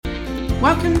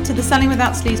Welcome to the Selling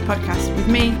Without Sleaze podcast with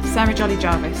me, Sarah Jolly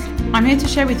Jarvis. I'm here to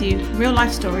share with you real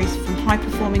life stories from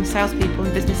high-performing salespeople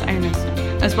and business owners,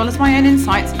 as well as my own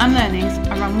insights and learnings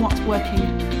around what's working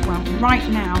well right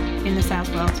now in the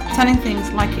sales world, telling things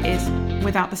like it is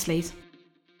without the sleaze.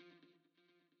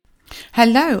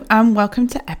 Hello and welcome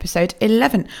to episode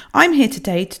 11. I'm here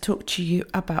today to talk to you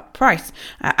about price.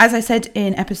 As I said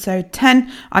in episode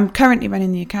 10, I'm currently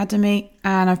running the academy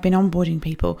and I've been onboarding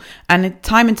people. And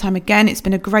time again, it's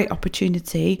been a great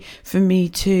opportunity for me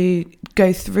to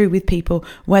go through with people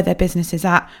where their business is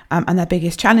at and their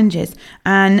biggest challenges.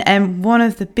 And one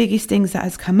of the biggest things that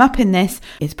has come up in this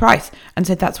is price. And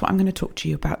so that's what I'm going to talk to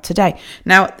you about today.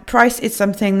 Now, price is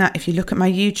something that if you look at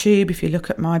my YouTube, if you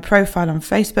look at my profile on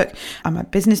Facebook and my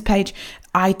business page,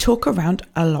 I talk around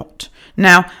a lot.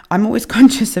 Now, I'm always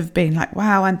conscious of being like,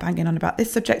 wow, I'm banging on about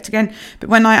this subject again. But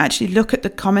when I actually look at the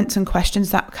comments and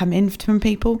questions that come in from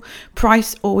people,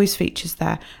 price always features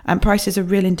there. And price is a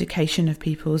real indication of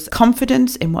people's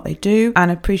confidence in what they do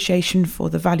and appreciation for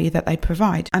the value that they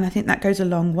provide. And I think that goes a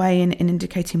long way in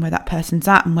indicating where that person's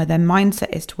at and where their mindset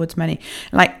is towards money.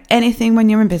 Like anything when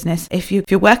you're in business, if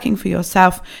you're working for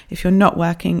yourself, if you're not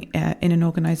working in an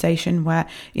organization where,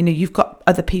 you've got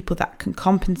other people that can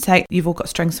compensate, you've all got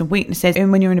strengths and weaknesses.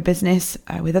 And when you're in a business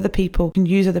with other people, you can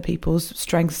use other people's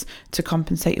strengths to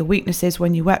compensate your weaknesses.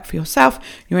 When you work for yourself,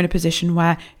 you're in a position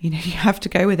where you have to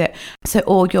go with it. So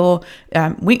all your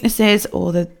weaknesses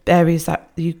or the areas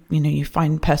that you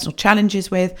find personal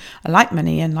challenges with, like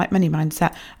money and like money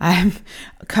mindset,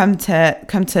 come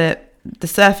to the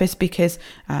surface because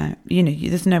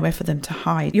there's nowhere for them to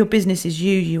hide. Your business is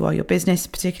you are your business,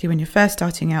 particularly when you're first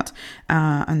starting out,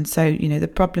 and so the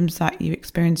problems that you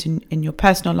experience in your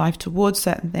personal life towards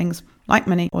certain things like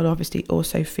money will obviously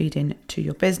also feed into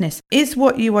your business. Is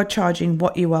what you are charging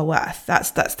what you are worth?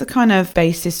 That's the kind of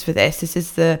basis for this. This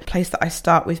is the place that I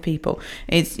start with people.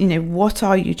 It's, what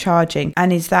are you charging?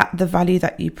 And is that the value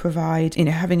that you provide?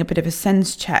 Having a bit of a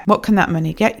sense check. What can that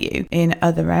money get you in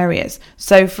other areas?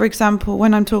 So for example,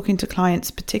 when I'm talking to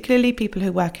clients, particularly people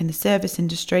who work in the service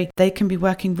industry, they can be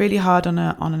working really hard on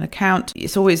an account.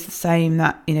 It's always the same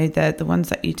that, the ones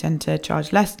that you tend to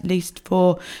charge least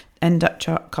for end up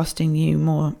costing you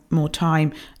more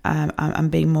time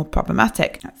and being more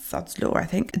problematic. That's Sod's law, I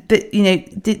think. But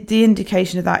the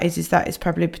indication of that is that it's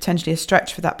probably potentially a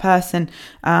stretch for that person,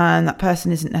 and that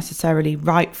person isn't necessarily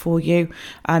right for you,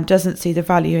 doesn't see the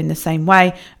value in the same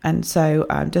way, and so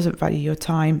doesn't value your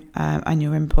time and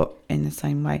your input in the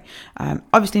same way.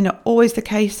 Obviously not always the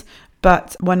case,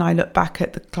 but when I look back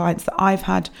at the clients that I've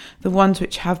had, the ones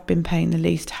which have been paying the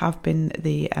least have been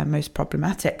the most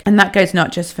problematic. And that goes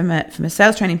not just from a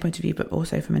sales training point of view, but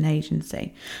also from an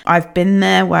agency. I've been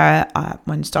there where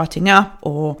when starting up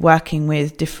or working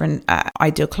with different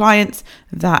ideal clients,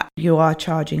 that you are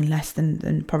charging less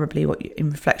than probably what in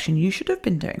reflection you should have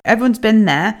been doing. Everyone's been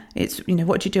there. It's,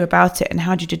 what do you do about it and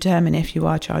how do you determine if you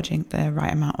are charging the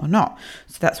right amount or not?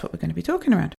 So that's what we're going to be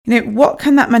talking around. What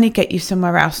can that money get you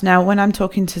somewhere else? Now, when I'm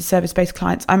talking to service-based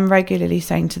clients, I'm regularly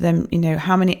saying to them,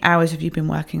 how many hours have you been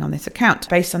working on this account?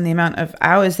 Based on the amount of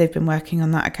hours they've been working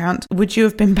on that account, would you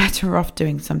have been better off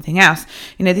doing something else?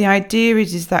 The idea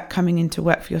is that coming into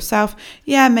work for yourself,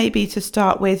 maybe to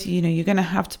start with, you're going to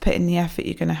have to put in the effort,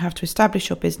 you're going to have to establish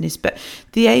your business, but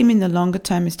the aim in the longer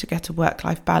term is to get a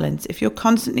work-life balance. If you're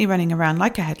constantly running around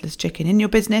like a headless chicken in your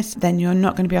business, then you're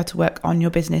not going to be able to work on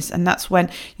your business, and that's when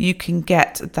you can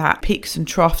get that peaks and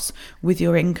troughs with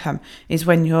your income. Is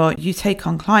when you take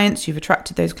on clients, you've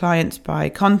attracted those clients by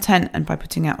content and by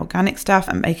putting out organic stuff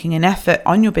and making an effort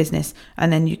on your business,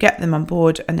 and then you get them on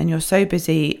board, and then you're so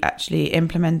busy actually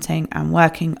implementing and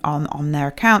working on their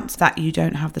accounts that you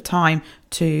don't have the time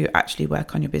to actually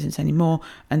work on your business anymore.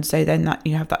 And so then that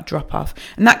you have that drop off.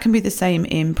 And that can be the same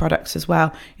in products as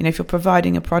well. If you're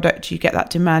providing a product, you get that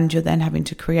demand, you're then having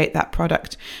to create that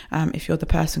product if you're the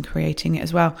person creating it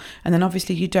as well. And then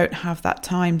obviously you don't have that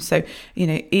time. So,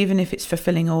 even if it's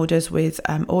fulfilling orders with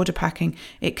order packing,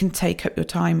 it can take up your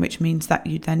time, which means that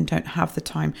you then don't have the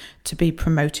time to be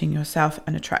promoting yourself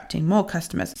and attracting more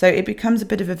customers. So it becomes a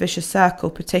bit of a vicious circle,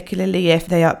 particularly if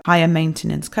they are higher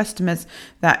maintenance customers,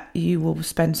 that you will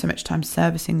spend so much time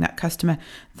servicing that customer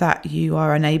that you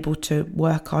are unable to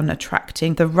work on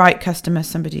attracting the right customer,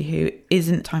 somebody who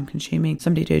isn't time consuming,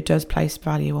 somebody who does place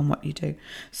value on what you do.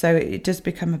 So it does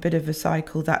become a bit of a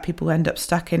cycle that people end up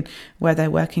stuck in, where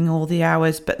they're working all the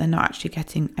hours, but they're not actually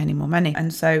getting any more money.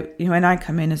 And so, when I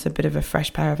come in as a bit of a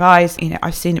fresh pair of eyes,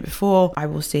 I've seen it before, I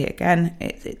will see it again.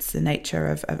 It's the nature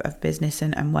of business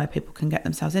and where people can get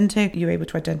themselves into. You're able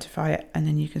to identify it, and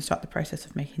then you can start the process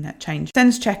of making that change.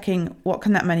 Sense checking, what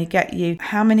can that money get you?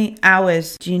 How many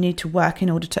hours do you need to work in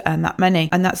order to earn that money?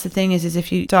 And that's the thing is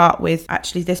if you start with,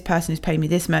 actually, this person is paying me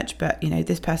this much, but,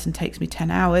 this person takes me 10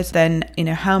 hours, then,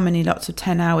 how many lots of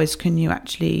 10 hours can you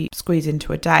actually squeeze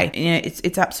into a day?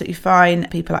 It's absolutely fine.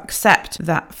 People accept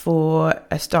that for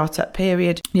a startup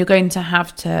period, you're going to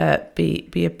have to be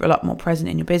a lot more present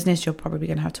in your business. You're probably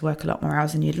going to have to work a lot more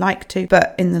hours than you'd like to,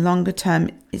 but in the longer term,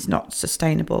 it's not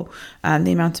sustainable. And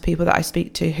the amount of people that I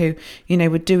speak to who,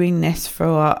 were doing this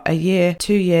for a year,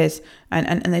 2 years,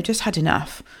 and they've just had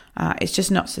enough. It's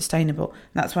just not sustainable.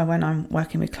 That's why when I'm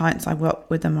working with clients, I work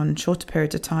with them on shorter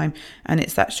periods of time, and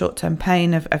it's that short-term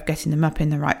pain of getting them up in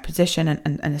the right position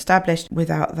and established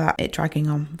without that it dragging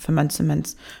on for months and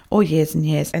months or years and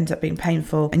years. It ends up being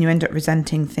painful, and you end up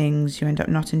resenting things, you end up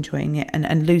not enjoying it,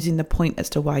 and losing the point as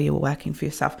to why you were working for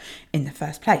yourself in the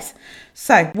first place.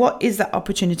 So what is that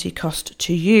opportunity cost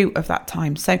to you of that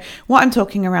time? So what I'm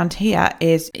talking around here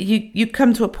is you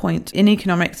come to a point in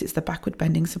economics, it's the backward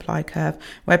bending supply curve,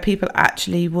 where people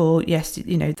actually will, yes,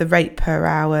 the rate per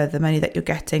hour, the money that you're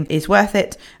getting is worth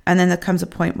it. And then there comes a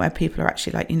point where people are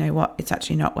actually like, what, it's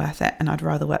actually not worth it, and I'd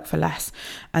rather work for less.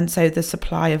 And so the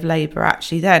supply of labour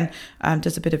actually then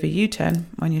does a bit of a U-turn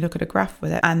when you look at a graph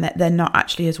with it, and that they're not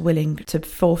actually as willing to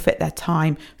forfeit their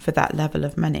time for that level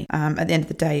of money. At the end of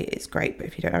the day, it's great, but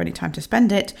if you don't have any time to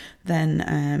spend it,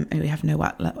 then we have no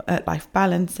work-life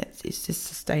balance. It's just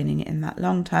sustaining it in that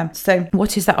long term. So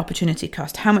what is that opportunity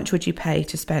cost? How much would you pay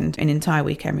to spend an entire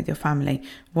weekend with your family?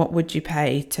 What would you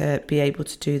pay to be able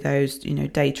to do those,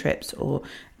 day trips or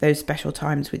those special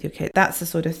times with your kids? That's the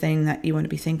sort of thing that you want to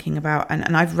be thinking about.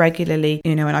 And I've regularly,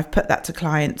 and I've put that to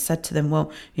clients, said to them,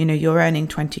 well, you're earning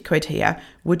 20 quid here.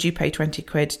 Would you pay 20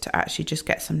 quid to actually just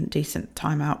get some decent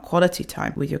time out, quality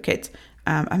time with your kids?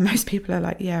 And most people are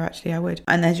like, yeah, actually I would.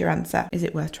 And there's your answer. Is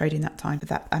it worth trading that time for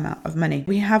that amount of money?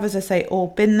 We have, as I say, all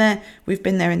been there. We've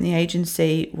been there in the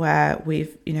agency where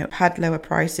we've, had lower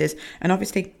prices. And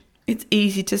obviously it's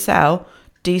easy to sell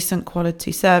decent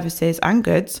quality services and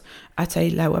goods at a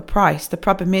lower price. The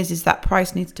problem is that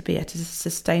price needs to be at a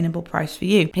sustainable price for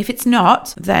you. If it's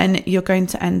not, then you're going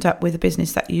to end up with a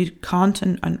business that you can't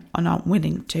and aren't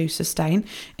willing to sustain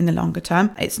in the longer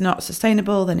term. It's not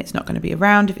sustainable, then it's not going to be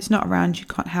around. If it's not around, you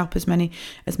can't help as many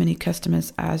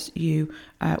customers as you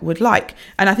would like.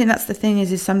 And I think that's the thing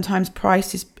is sometimes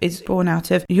price is born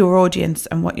out of your audience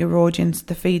and what your audience,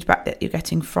 the feedback that you're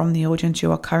getting from the audience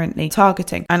you are currently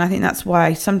targeting. And I think that's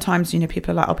why sometimes,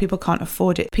 people are like, oh, people can't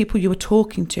afford it. People you were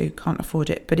talking to can't afford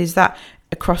it. But is that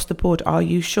across the board? Are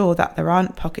you sure that there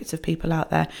aren't pockets of people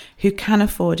out there who can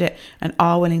afford it and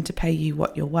are willing to pay you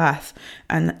what you're worth?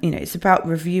 And, it's about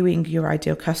reviewing your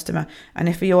ideal customer. And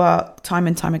if you are time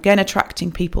and time again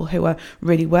attracting people who are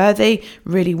really worthy,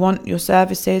 really want your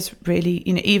services, really,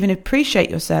 even appreciate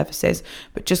your services,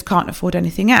 but just can't afford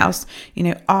anything else,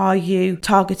 are you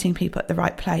targeting people at the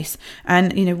right place?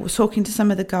 And, talking to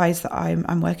some of the guys that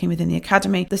I'm working with in the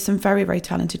academy, there's some very, very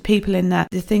talented people in there.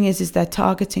 The thing is they're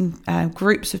targeting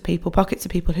groups of people, pockets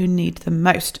of people who need them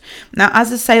most. Now,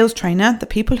 as a sales trainer, the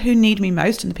people who need me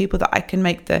most and the people that I can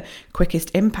make the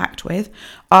quickest impact with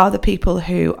are the people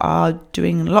who are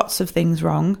doing lots of things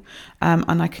wrong.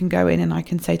 And I can go in and I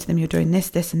can say to them, you're doing this,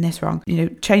 this and this wrong.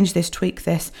 Change this, tweak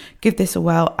this, give this a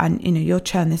whirl, and, you'll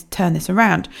turn this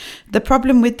around. The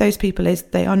problem with those people is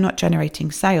they are not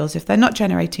generating sales. If they're not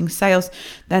generating sales,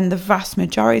 then the vast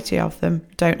majority of them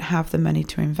don't have the money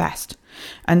to invest.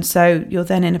 And so you're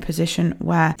then in a position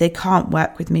where they can't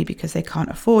work with me because they can't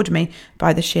afford me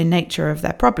by the sheer nature of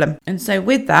their problem. And so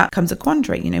with that comes a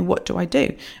quandary, what do I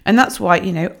do? And that's why,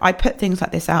 I put things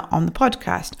like this out on the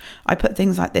podcast. I put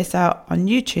things like this out on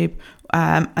YouTube.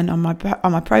 And on my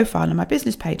profile and my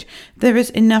business page, there is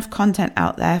enough content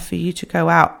out there for you to go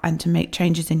out and to make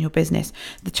changes in your business.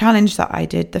 The challenge that I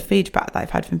did, the feedback that I've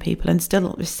had from people and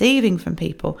still receiving from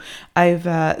people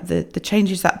over the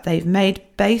changes that they've made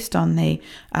based on the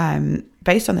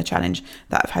challenge,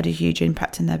 that have had a huge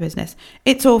impact in their business.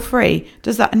 It's all free.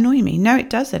 Does that annoy me? No, it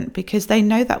doesn't, because they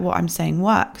know that what I'm saying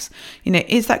works.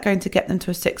 Is that going to get them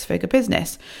to a 6-figure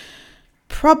business?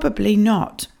 Probably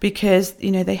not, because,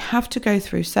 they have to go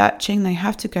through searching, they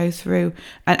have to go through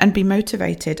and be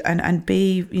motivated and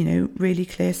be, really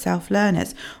clear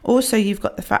self-learners. Also, you've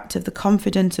got the fact of the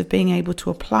confidence of being able to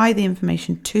apply the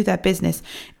information to their business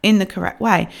in the correct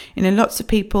way. Lots of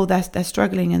people, they're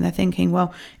struggling and they're thinking,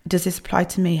 well, does this apply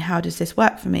to me? How does this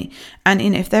work for me? And,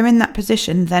 if they're in that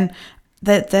position, then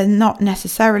they're not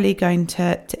necessarily going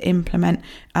to implement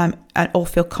or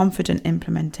feel confident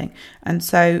implementing. And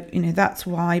so, that's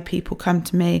why people come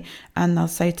to me and they'll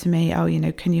say to me,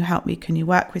 oh, can you help me? Can you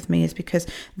work with me? Is because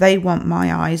they want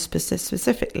my eyes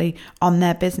specifically on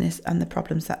their business and the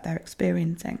problems that they're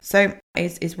experiencing. So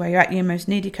is where you're at. Your most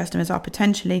needy customers are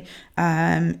potentially,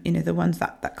 the ones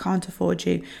that can't afford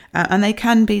you, and they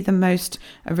can be the most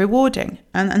rewarding.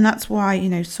 And that's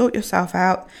why, sort yourself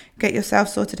out, get yourself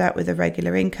sorted out with a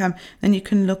regular income. Then you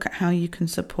can look at how you can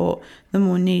support the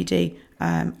more needy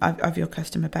of your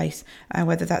customer base,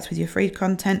 whether that's with your free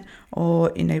content or,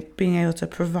 being able to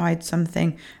provide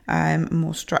something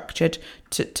more structured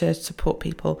to support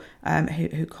people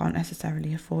who can't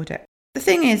necessarily afford it. The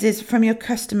thing is from your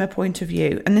customer point of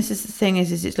view, and this is the thing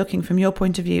is it's looking from your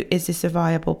point of view, is this a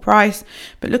viable price?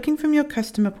 But looking from your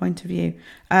customer point of view,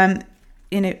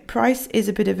 price is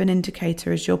a bit of an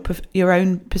indicator as your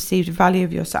own perceived value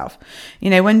of yourself.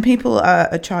 When people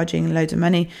are charging loads of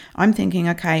money, I'm thinking,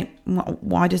 okay,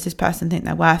 why does this person think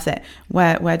they're worth it?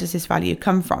 Where does this value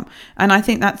come from? And I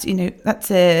think that's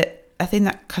a thing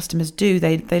that customers do.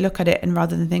 They look at it, and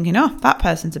rather than thinking, oh, that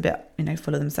person's a bit,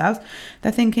 full of themselves,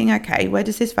 they're thinking, okay, where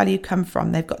does this value come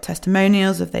from? They've got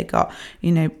testimonials, have they got,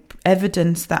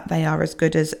 evidence that they are as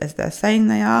good as they're saying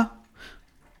they are?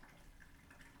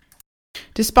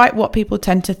 Despite what people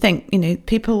tend to think,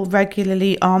 people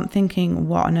regularly aren't thinking,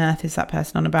 what on earth is that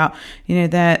person on about?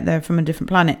 They're from a different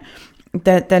planet.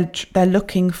 They're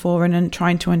looking for and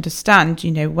trying to understand,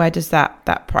 where does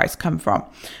that price come from?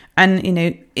 And,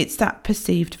 it's that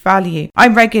perceived value. I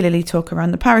regularly talk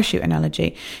around the parachute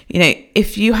analogy.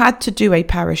 If you had to do a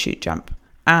parachute jump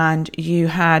and you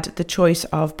had the choice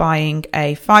of buying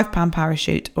a £5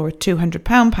 parachute or a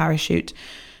 £200 parachute,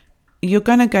 you're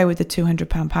going to go with the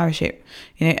 £200 parachute,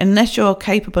 unless you're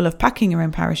capable of packing your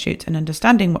own parachute and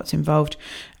understanding what's involved.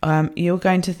 You're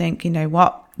going to think,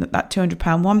 that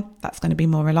 £200 one, that's going to be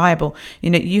more reliable.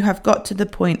 You have got to the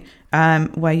point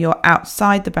where you're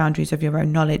outside the boundaries of your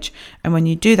own knowledge. And when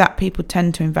you do that, people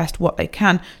tend to invest what they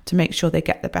can to make sure they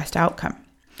get the best outcome.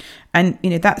 And,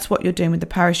 that's what you're doing with the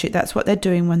parachute. That's what they're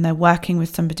doing when they're working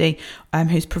with somebody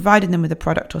who's providing them with a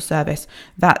product or service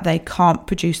that they can't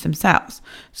produce themselves.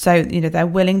 So, they're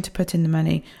willing to put in the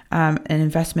money and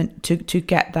investment to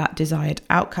get that desired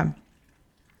outcome.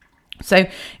 So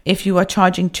if you are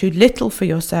charging too little for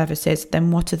your services, then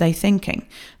what are they thinking?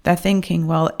 They're thinking,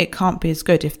 well, it can't be as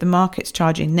good. If the market's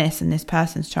charging this and this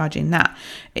person's charging that,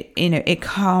 it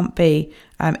can't be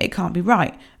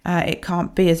right. It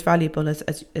can't be as valuable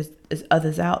as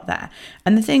others out there.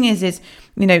 And the thing is,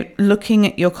 looking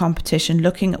at your competition,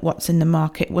 looking at what's in the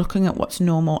market, looking at what's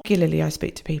normal. Regularly, I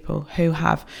speak to people who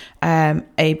have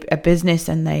a business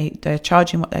and they're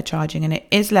charging what they're charging, and it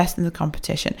is less than the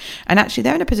competition. And actually,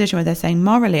 they're in a position where they're saying,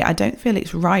 morally, I don't feel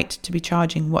it's right to be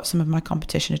charging what some of my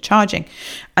competition are charging.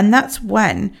 And that's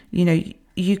when,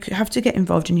 you have to get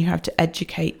involved and you have to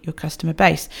educate your customer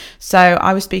base. So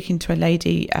I was speaking to a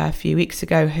lady a few weeks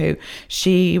ago who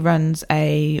she runs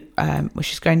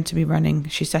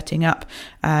she's setting up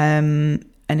and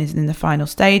is in the final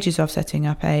stages of setting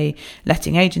up a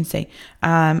letting agency.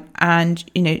 And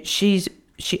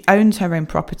she owns her own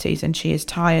properties, and she is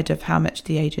tired of how much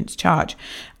the agents charge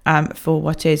for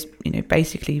what is,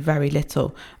 basically very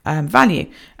little value.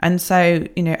 And so,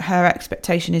 her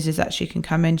expectation is that she can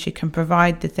come in, she can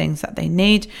provide the things that they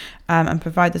need and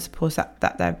provide the support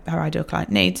that her ideal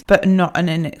client needs, but not at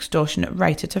an extortionate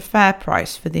rate, at a fair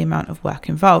price for the amount of work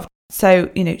involved. So,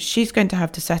 she's going to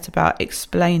have to set about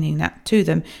explaining that to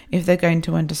them if they're going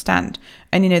to understand.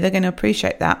 And, they're going to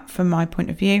appreciate that. From my point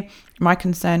of view, my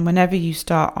concern whenever you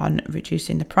start on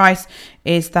reducing the price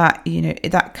is that,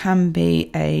 that can be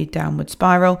a downward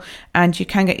spiral, and you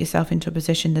can get yourself into a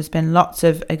position. There's been lots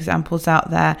of examples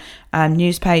out there,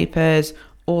 newspapers,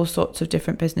 all sorts of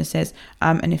different businesses.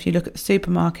 And if you look at the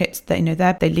supermarkets,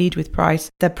 they lead with price.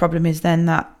 The problem is then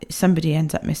that somebody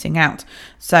ends up missing out.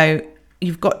 So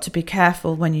you've got to be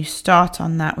careful when you start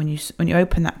on that, when you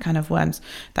open that can of worms,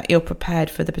 that you're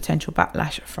prepared for the potential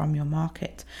backlash from your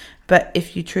market. But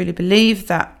if you truly believe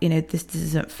that, this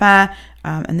isn't fair,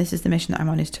 and this is the mission that I'm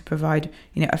on, is to provide,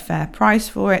 a fair price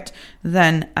for it,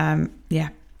 then,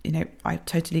 I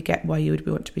totally get why you would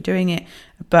want to be doing it,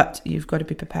 but you've got to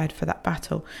be prepared for that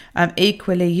battle.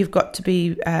 Equally, you've got to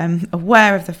be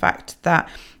aware of the fact that,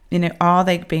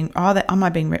 am I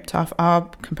being ripped off? Are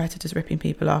competitors ripping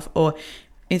people off? Or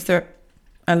is there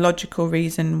a logical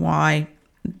reason why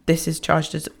this is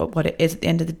charged as what it is? At the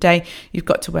end of the day, you've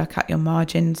got to work out your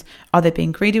margins. Are they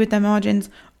being greedy with their margins?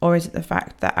 Or is it the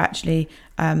fact that actually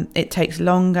it takes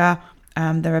longer?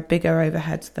 There are bigger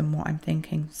overheads than what I'm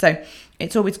thinking. So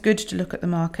it's always good to look at the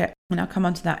market, and I'll come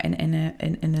on to that in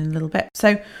a little bit.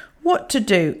 So what to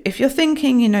do if you're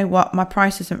thinking, my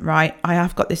price isn't right. I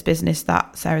have got this business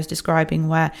that Sarah's describing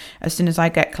where as soon as I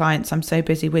get clients, I'm so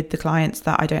busy with the clients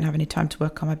that I don't have any time to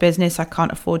work on my business. I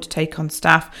can't afford to take on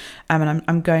staff, and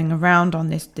I'm going around on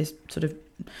this sort of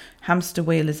hamster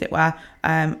wheel, as it were,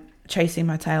 chasing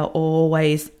my tail,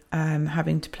 always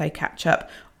having to play catch up,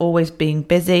 always being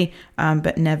busy,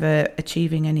 but never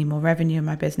achieving any more revenue in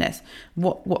my business.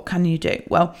 What can you do?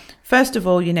 Well, first of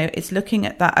all, it's looking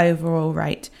at that overall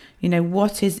rate.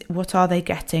 What are they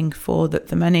getting for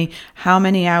the money? How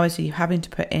many hours are you having to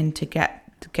put in to get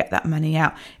that money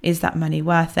out? Is that money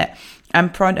worth it?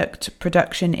 And product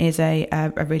production is a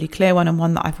really clear one, and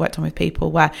one that I've worked on with people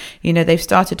where, they've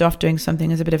started off doing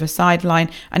something as a bit of a sideline,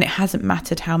 and it hasn't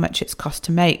mattered how much it's cost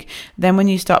to make. Then when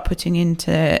you start putting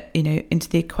into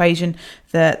the equation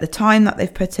the time that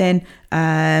they've put in,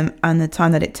 and the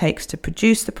time that it takes to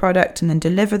produce the product and then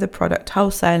deliver the product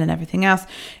wholesale and everything else,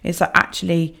 is that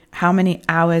actually how many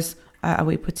hours are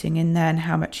we putting in there, and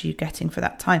how much are you getting for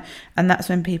that time? And that's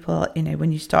when people,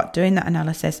 when you start doing that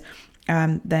analysis,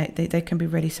 they can be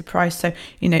really surprised. So,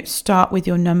 start with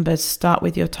your numbers, start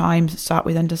with your times, start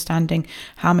with understanding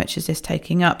how much is this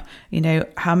taking up,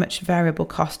 how much variable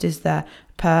cost is there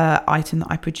per item that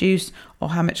I produce, or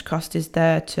how much cost is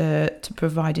there to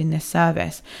providing this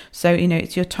service. So,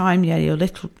 it's your time, your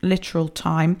literal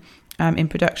time in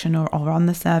production or on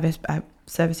the service,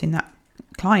 servicing that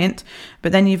client,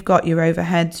 but then you've got your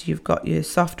overheads, you've got your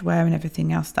software and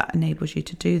everything else that enables you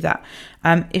to do that.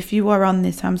 If you are on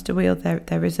this hamster wheel,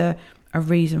 there is a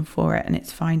reason for it, and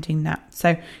it's finding that.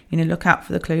 So, look out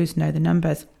for the clues, know the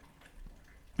numbers.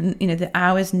 And, the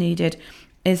hours needed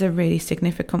is a really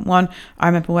significant one. I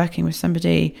remember working with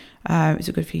somebody, it was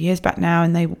a good few years back now,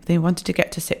 and they wanted to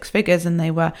get to six figures, and they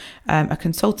were a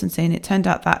consultancy, and it turned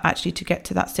out that actually to get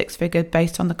to that six figure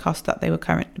based on the cost that the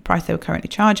price they were currently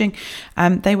charging,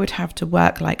 they would have to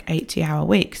work like 80-hour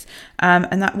weeks,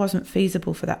 and that wasn't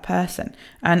feasible for that person.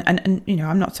 And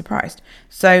I'm not surprised.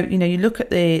 So you look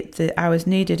at the hours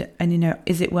needed, and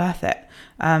is it worth it?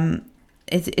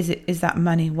 Is that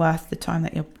money worth the time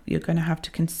that you're going to have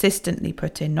to consistently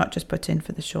put in, not just put in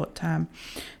for the short term?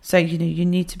 So you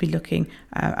need to be looking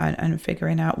and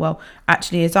figuring out, well,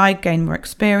 actually, as I gain more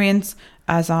experience,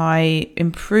 as I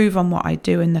improve on what I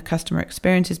do, and the customer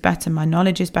experience is better, my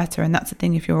knowledge is better. And that's the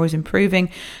thing, if you're always improving,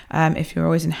 if you're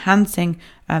always enhancing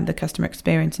the customer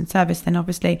experience and service, then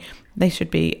obviously they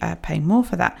should be paying more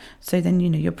for that. So then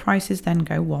your prices then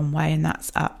go one way, and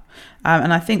that's up.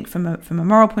 And I think from a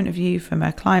moral point of view, from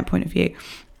a client point of view,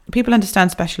 people understand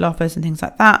special offers and things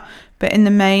like that. But in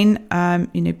the main,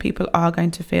 people are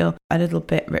going to feel a little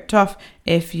bit ripped off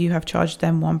if you have charged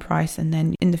them one price, and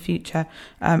then in the future,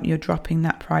 you're dropping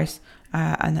that price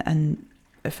and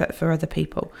for other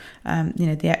people.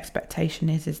 The expectation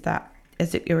is that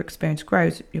as your experience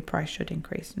grows, your price should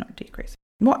increase, not decrease.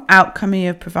 What outcome are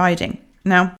you providing?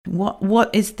 Now,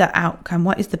 what is the outcome?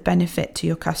 What is the benefit to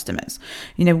your customers?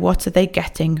 What are they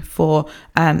getting for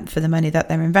the money that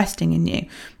they're investing in you?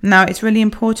 Now, it's really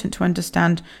important to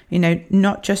understand,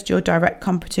 not just your direct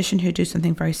competition who do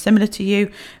something very similar to you,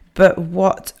 but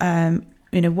what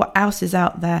else is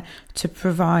out there to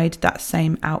provide that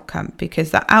same outcome, because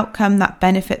that outcome, that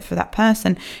benefit for that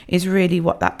person is really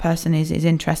what that person is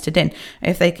interested in.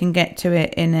 If they can get to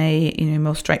it in a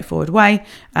more straightforward way,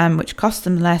 which costs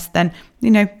them less, then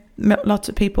lots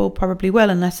of people probably will,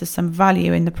 unless there's some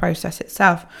value in the process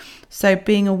itself. So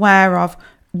being aware of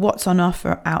what's on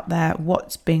offer out there,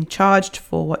 what's being charged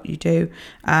for what you do,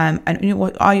 and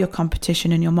what are your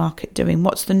competition and your market doing?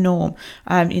 What's the norm?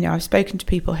 I've spoken to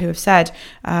people who have said,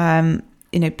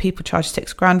 people charge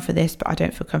 $6,000 for this, but I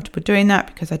don't feel comfortable doing that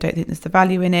because I don't think there's the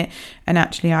value in it. And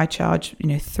actually I charge,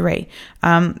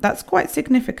 $3,000. That's quite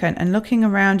significant. And looking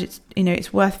around,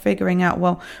 it's worth figuring out,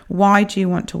 well, why do you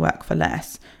want to work for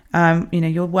less?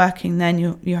 You're working, then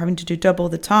you're having to do double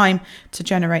the time to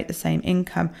generate the same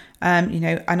income. And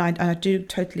I do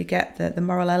totally get the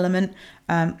moral element.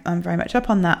 I'm very much up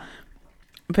on that,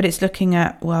 but it's looking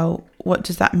at, well, what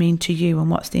does that mean to you, and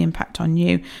what's the impact on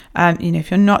you?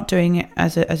 If you're not doing it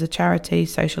as a charity,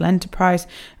 social enterprise,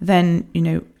 then,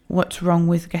 what's wrong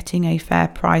with getting a fair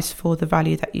price for the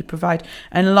value that you provide.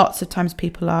 And lots of times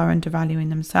people are undervaluing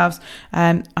themselves.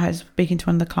 I was speaking to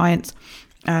one of the clients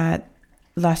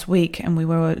last week, and we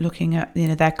were looking at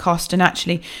their cost, and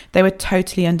actually they were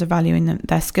totally undervaluing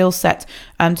their skill set,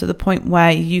 to the point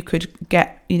where you could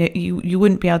get you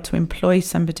wouldn't be able to employ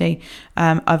somebody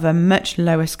of a much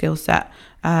lower skill set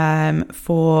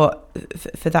for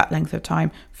that length of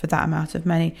time, for that amount of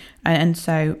money, and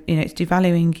so it's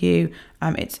devaluing you.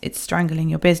 It's strangling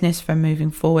your business from moving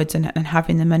forwards and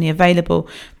having the money available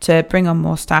to bring on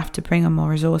more staff, to bring on more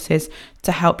resources,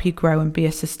 to help you grow and be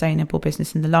a sustainable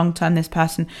business in the long term. This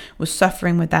person was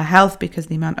suffering with their health because of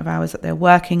the amount of hours that they're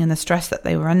working and the stress that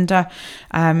they were under.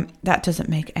 That doesn't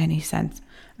make any sense.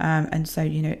 And so,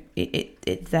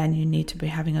 it then you need to be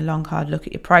having a long, hard look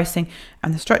at your pricing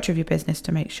and the structure of your business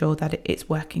to make sure that it's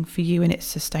working for you and it's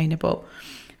sustainable.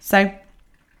 So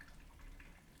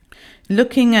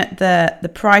looking at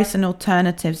the price and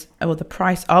alternatives, or the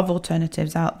price of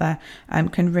alternatives out there,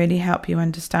 can really help you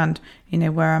understand,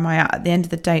 where am I at the end of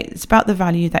the day. It's about the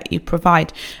value that you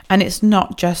provide. And it's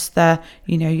not just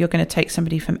you're going to take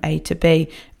somebody from A to B.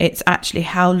 It's actually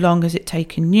how long has it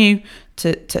taken you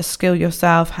to skill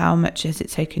yourself? How much has it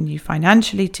taken you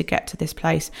financially to get to this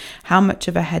place? How much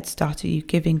of a head start are you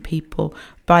giving people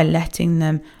by letting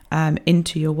them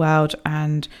into your world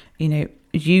and,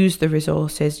 use the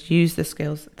resources, use the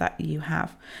skills that you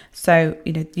have? So,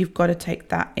 you've got to take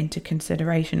that into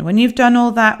consideration. When you've done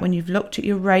all that, when you've looked at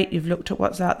your rate, you've looked at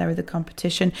what's out there with the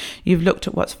competition, you've looked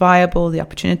at what's viable, the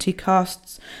opportunity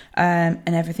costs, and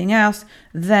everything else,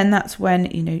 then that's when,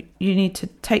 you need to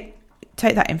take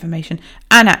that information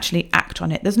and actually act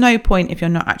on it. There's no point if you're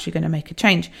not actually going to make a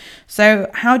change. So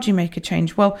how do you make a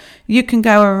change? Well, you can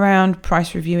go around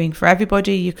price reviewing for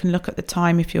everybody. You can look at the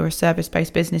time, if you're a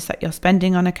service-based business, that you're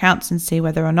spending on accounts and see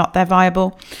whether or not they're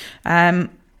viable.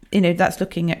 That's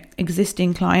looking at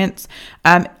existing clients.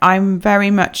 I'm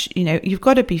very much, you've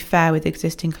got to be fair with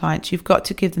existing clients. You've got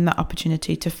to give them that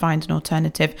opportunity to find an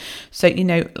alternative. So,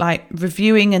 like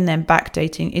reviewing and then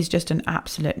backdating is just an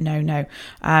absolute no-no.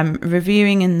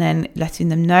 Reviewing and then letting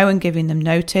them know and giving them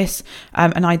notice,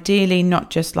 and ideally not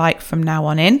just like from now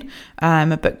on in,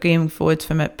 but going forwards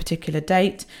from a particular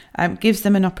date, gives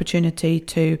them an opportunity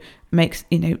to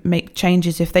make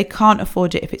changes. If they can't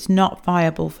afford it, if it's not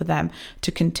viable for them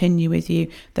to continue with you,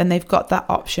 then they've got that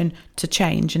option to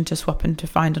change and to swap and to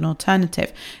find an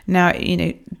alternative. Now,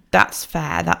 that's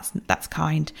fair, that's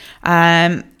kind.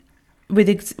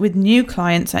 With new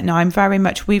clients, now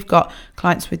we've got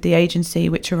clients with the agency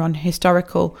which are on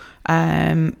historical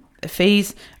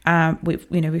fees.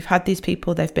 We've had these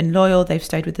people, they've been loyal, they've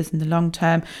stayed with us in the long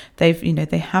term, they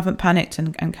haven't panicked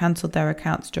and cancelled their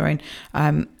accounts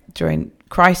during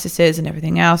crises and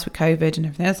everything else, with COVID and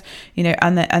everything else,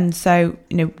 and so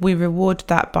we reward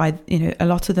that by a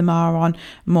lot of them are on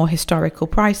more historical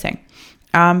pricing.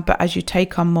 But as you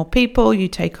take on more people, you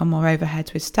take on more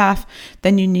overheads with staff,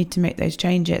 then you need to make those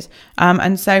changes.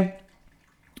 And so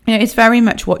it's very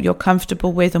much what you're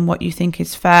comfortable with and what you think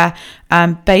is fair,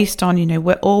 based on,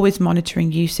 we're always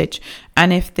monitoring usage.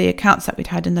 And if the accounts that we'd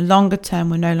had in the longer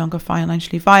term were no longer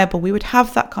financially viable, we would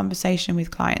have that conversation with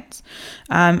clients.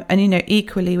 And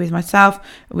equally with myself,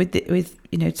 with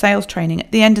sales training,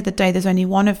 at the end of the day, there's only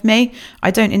one of me.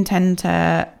 I don't intend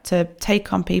to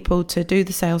take on people to do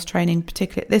the sales training,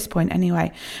 particularly at this point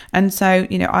anyway. And so,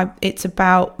 it's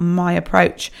about my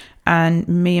approach and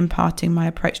me imparting my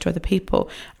approach to other people.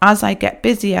 As I get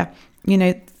busier,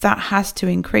 that has to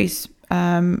increase.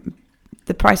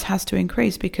 The price has to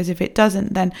increase, because if it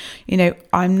doesn't, then,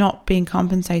 I'm not being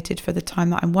compensated for the time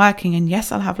that I'm working. And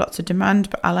yes, I'll have lots of demand,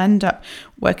 but I'll end up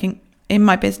working in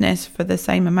my business for the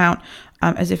same amount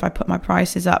as if I put my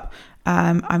prices up.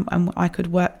 I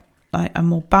could work like a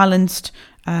more balanced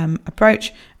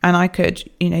approach, and I could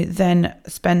then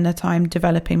spend the time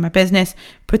developing my business,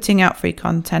 putting out free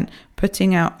content,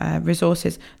 putting out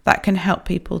resources that can help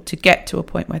people to get to a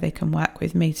point where they can work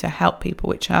with me to help people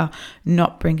which are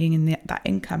not bringing in that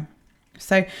income.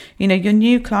 So your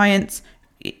new clients,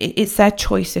 it's their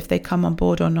choice if they come on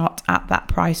board or not at that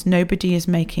price. Nobody is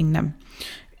making them.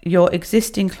 Your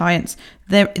existing clients,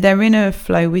 they're in a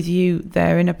flow with you,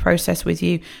 they're in a process with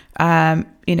you.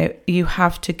 You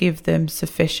have to give them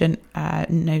sufficient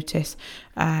notice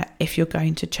if you're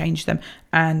going to change them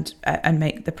and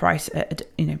make the price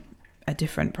a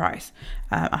different price,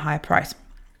 a higher price.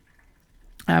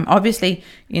 Obviously,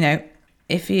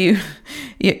 if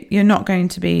you're not going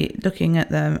to be looking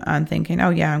at them and thinking, oh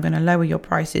yeah, I'm going to lower your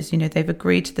prices. They've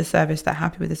agreed to the service, they're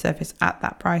happy with the service at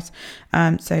that price.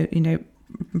 So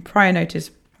prior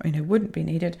notice wouldn't be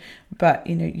needed, but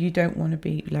you don't want to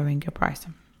be lowering your price.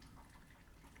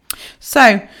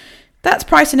 So that's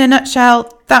price in a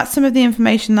nutshell. That's some of the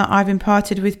information that I've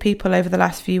imparted with people over the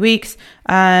last few weeks.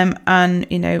 And,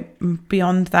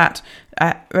 beyond that,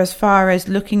 as far as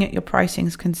looking at your pricing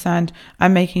is concerned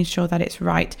and making sure that it's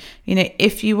right.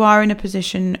 If you are in a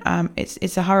position,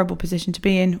 it's a horrible position to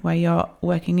be in, where you're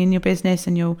working in your business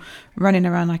and you're running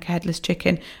around like a headless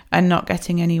chicken and not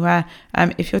getting anywhere.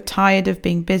 If you're tired of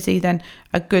being busy, then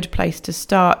a good place to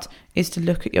start is to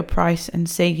look at your price and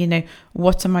see,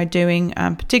 what am I doing?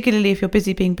 Particularly if you're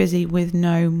being busy with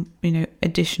no,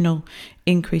 additional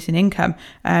increase in income.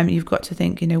 You've got to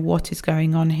think, what is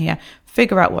going on here?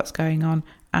 Figure out what's going on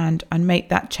and make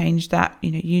that change that,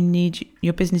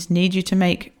 your business needs you to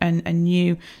make and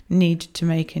you need to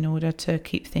make in order to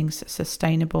keep things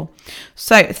sustainable.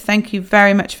 So thank you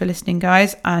very much for listening,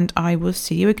 guys, and I will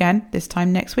see you again this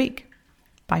time next week.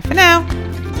 Bye for now.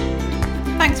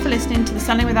 Thanks for listening to the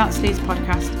Selling Without Sleaze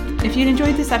podcast. If you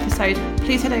enjoyed this episode,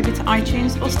 please head over to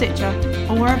iTunes or Stitcher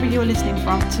or wherever you're listening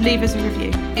from to leave us a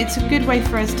review. It's a good way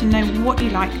for us to know what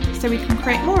you like so we can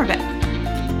create more of it.